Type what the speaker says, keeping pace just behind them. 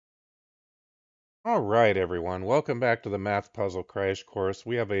All right, everyone. Welcome back to the Math Puzzle Crash Course.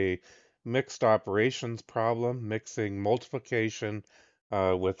 We have a mixed operations problem, mixing multiplication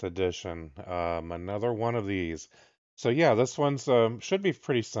with addition. Another one of these. So yeah, this one's should be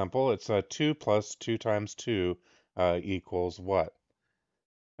pretty simple. It's 2 plus 2 times 2 equals what?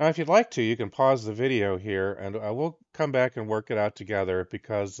 Now, if you'd like to, you can pause the video here, and we'll come back and work it out together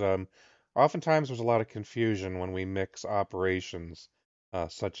because oftentimes there's a lot of confusion when we mix operations,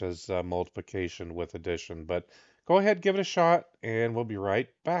 such as multiplication with addition. But go ahead, give it a shot, and we'll be right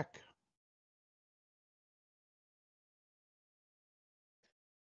back.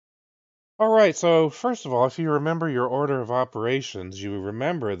 All right, so first of all, if you remember your order of operations, you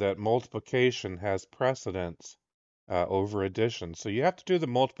remember that multiplication has precedence over addition. So you have to do the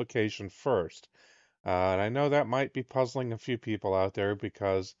multiplication first. And I know that might be puzzling a few people out there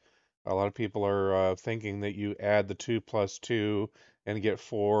because a lot of people are thinking that you add the 2 plus 2 and get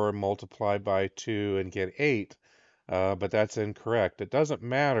 4, multiply by 2 and get 8, but that's incorrect. It doesn't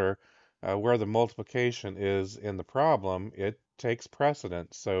matter where the multiplication is in the problem, it takes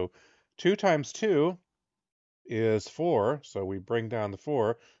precedence. So 2 times 2 is 4, so we bring down the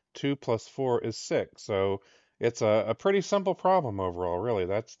 4. 2 plus 4 is 6. So it's a pretty simple problem overall, really.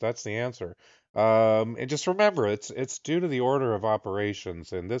 That's the answer. And just remember, it's due to the order of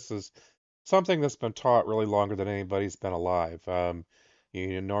operations, and this is something that's been taught really longer than anybody's been alive.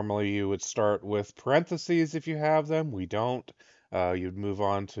 Normally you would start with parentheses if you have them. We don't. You'd move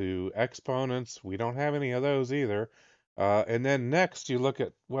on to exponents. We don't have any of those either. And then next you look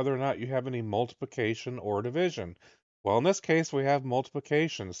at whether or not you have any multiplication or division. Well, in this case we have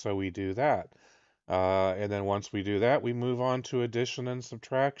multiplication, so we do that. And then once we do that, we move on to addition and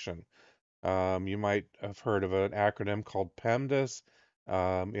subtraction. You might have heard of an acronym called PEMDAS.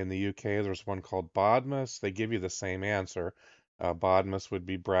 In the UK, there's one called BODMAS. They give you the same answer. BODMAS would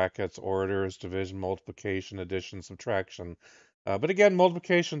be brackets, orders, division, multiplication, addition, subtraction. But again,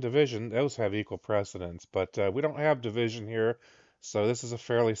 multiplication, division, those have equal precedence. But we don't have division here, so this is a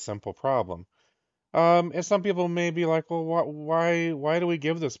fairly simple problem. And some people may be like, well, why do we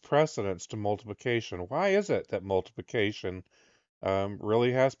give this precedence to multiplication? Why is it that multiplication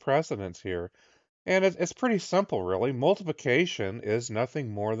really has precedence here? And it's pretty simple, really. Multiplication is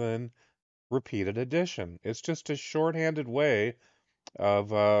nothing more than repeated addition. It's just a shorthanded way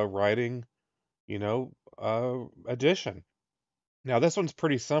of writing, addition. Now, this one's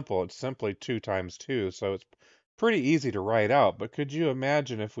pretty simple. It's simply 2 times 2, so it's pretty easy to write out. But could you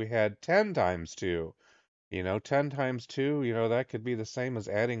imagine if we had 10 times 2? 10 times 2, that could be the same as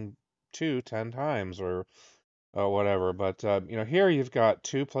adding 2 10 times or whatever. But here you've got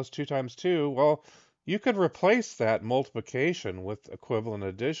 2 plus 2 times 2. Well, you could replace that multiplication with equivalent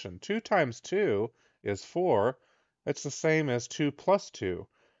addition. 2 times 2 is 4. It's the same as 2 plus 2.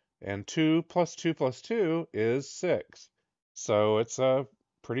 And 2 plus 2 plus 2 is 6. So it's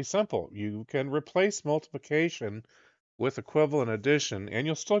pretty simple. You can replace multiplication with equivalent addition, and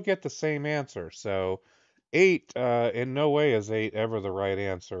you'll still get the same answer. So 8, in no way is 8 ever the right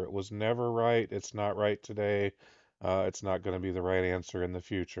answer. It was never right. It's not right today. It's not going to be the right answer in the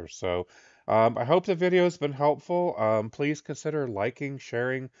future. So I hope the video has been helpful. Please consider liking,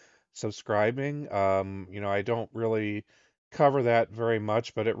 sharing, subscribing. I don't really cover that very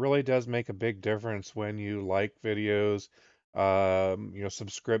much, but it really does make a big difference when you like videos.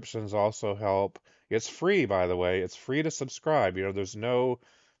 Subscriptions also help. It's free, by the way. It's free to subscribe. There's no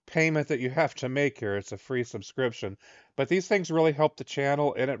payment that you have to make here. It's a free subscription. But these things really help the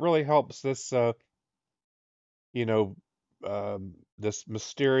channel, and it really helps you know, this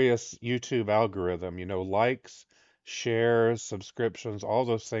mysterious YouTube algorithm. Likes, shares, subscriptions, all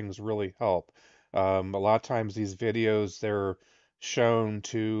those things really help. A lot of times these videos, they're shown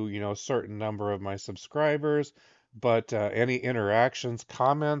to, a certain number of my subscribers, but any interactions,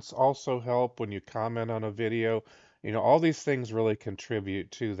 comments also help when you comment on a video. All these things really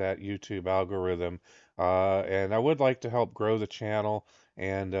contribute to that YouTube algorithm. And I would like to help grow the channel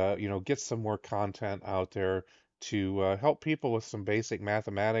and, get some more content out there to help people with some basic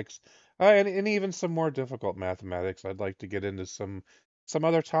mathematics and even some more difficult mathematics. I'd like to get into some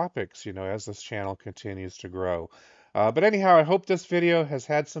other topics, as this channel continues to grow. But anyhow, I hope this video has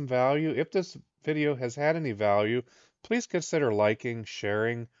had some value. If this video has had any value, please consider liking,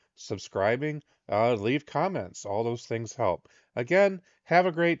 sharing, subscribing, leave comments. All those things help. Again, have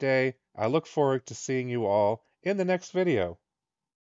a great day. I look forward to seeing you all in the next video.